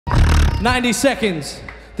90 seconds.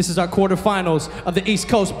 This is our quarterfinals of the East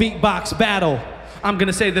Coast Beatbox battle. I'm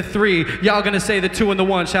gonna say the 3, y'all gonna say the 2 and the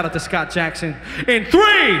 1. Shout out to Scott Jackson. In 3,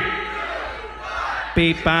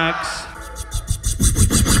 Beatbox.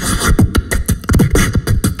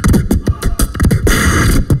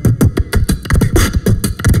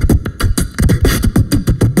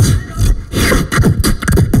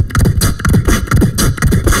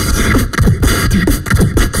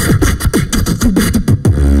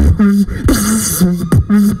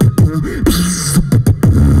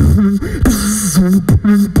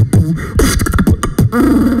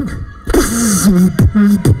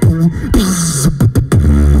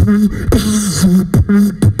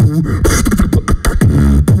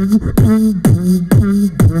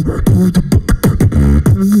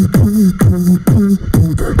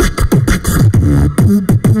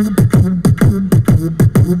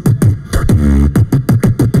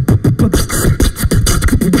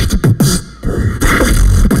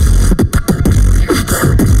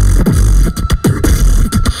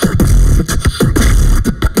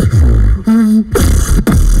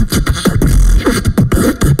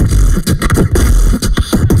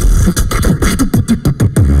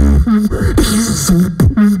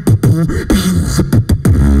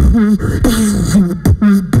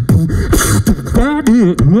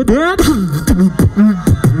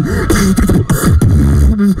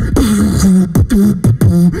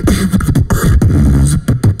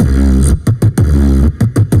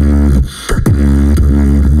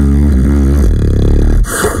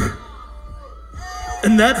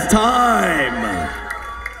 And that's time.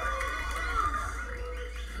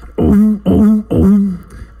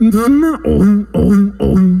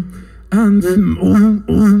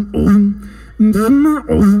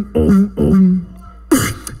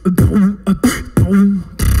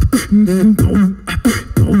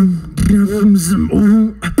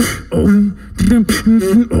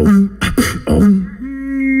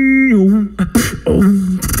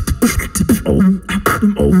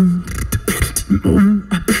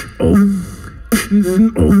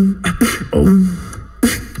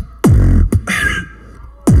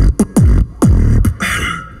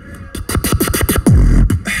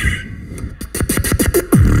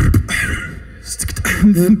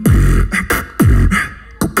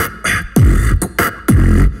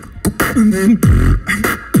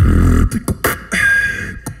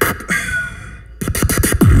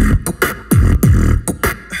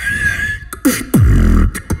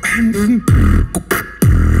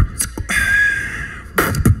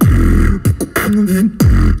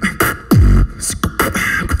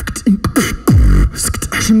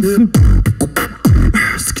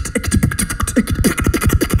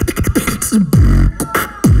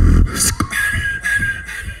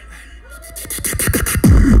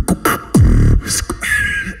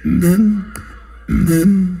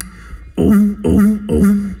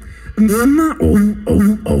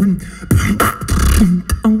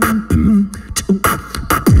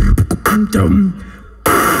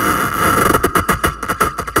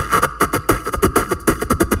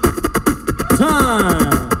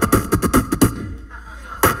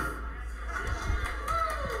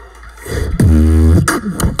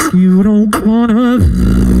 You don't wanna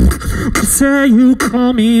say you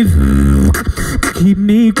call me, keep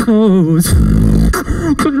me close.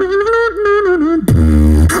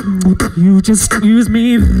 You just excuse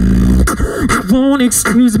me, won't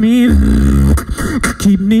excuse me,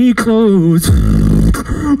 keep me close.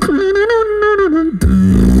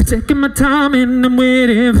 Taking my time and I'm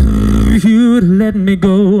waiting for you to let me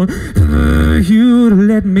go, you to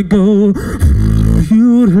let me go,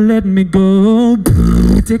 you to let me go.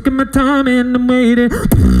 Taking my time and I'm waiting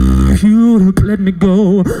for you to let me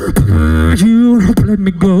go, you to let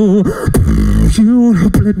me go, you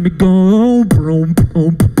to let me go. Boom,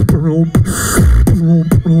 boom, boom, boom,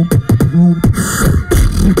 boom, boom.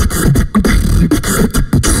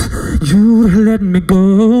 You to let me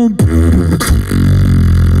go.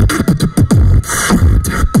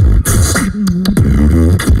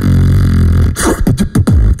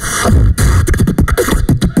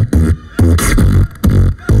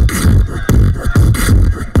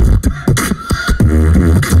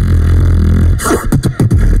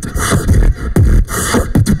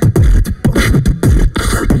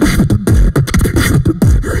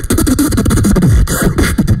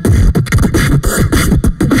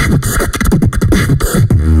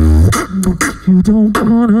 You don't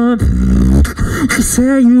wanna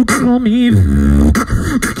say you call me,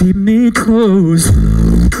 keep me close.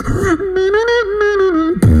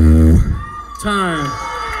 Time.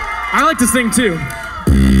 I like to sing too.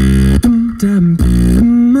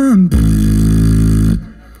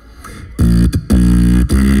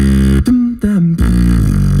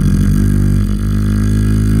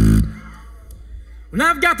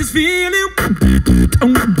 got this feeling,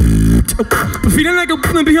 feeling like I'm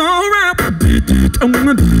gonna be alright.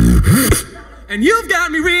 And you've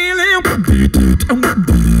got me reeling.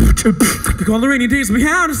 Like all the rainy days we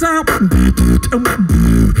had us out.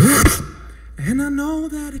 And I know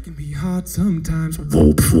that it can be hard sometimes. And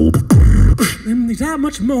it's that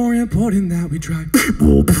much more important that we try.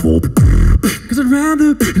 Cause I'd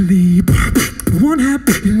rather believe one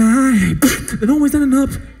happy life than always ending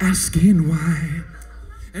up asking why.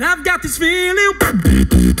 And I've got this feeling,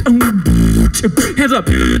 hands up,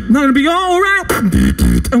 not gonna be alright.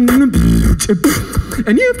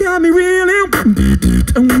 And you've got me reeling.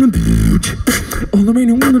 All the rain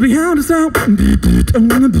I wanna be out us out.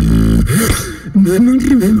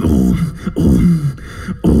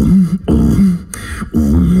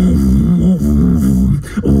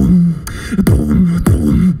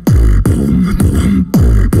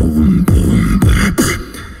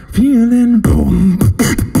 Feeling boom,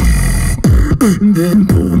 then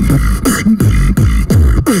boom,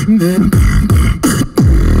 then boom,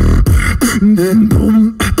 then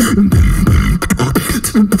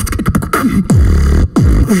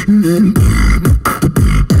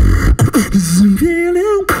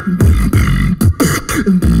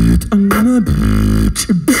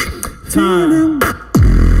time.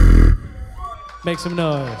 Make some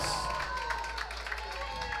noise.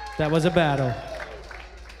 That was a battle.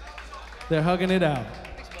 They're hugging it out.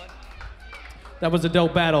 That was a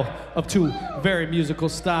dope battle of two very musical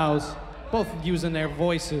styles, both using their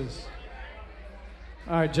voices.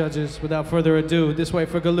 All right, judges, without further ado, this way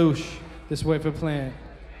for Galush, this way for Plant.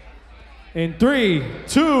 In 3,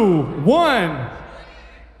 2, 1.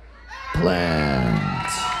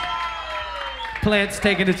 Plant. Plant's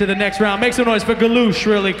taking it to the next round. Make some noise for Galush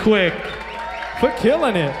really quick. For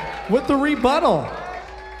killing it with the rebuttal.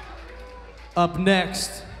 Up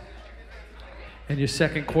next, in your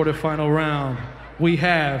second quarterfinal round, we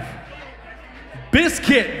have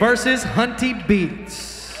Biscuit versus Hunty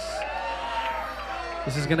Beats.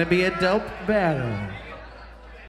 This is gonna be a dope battle.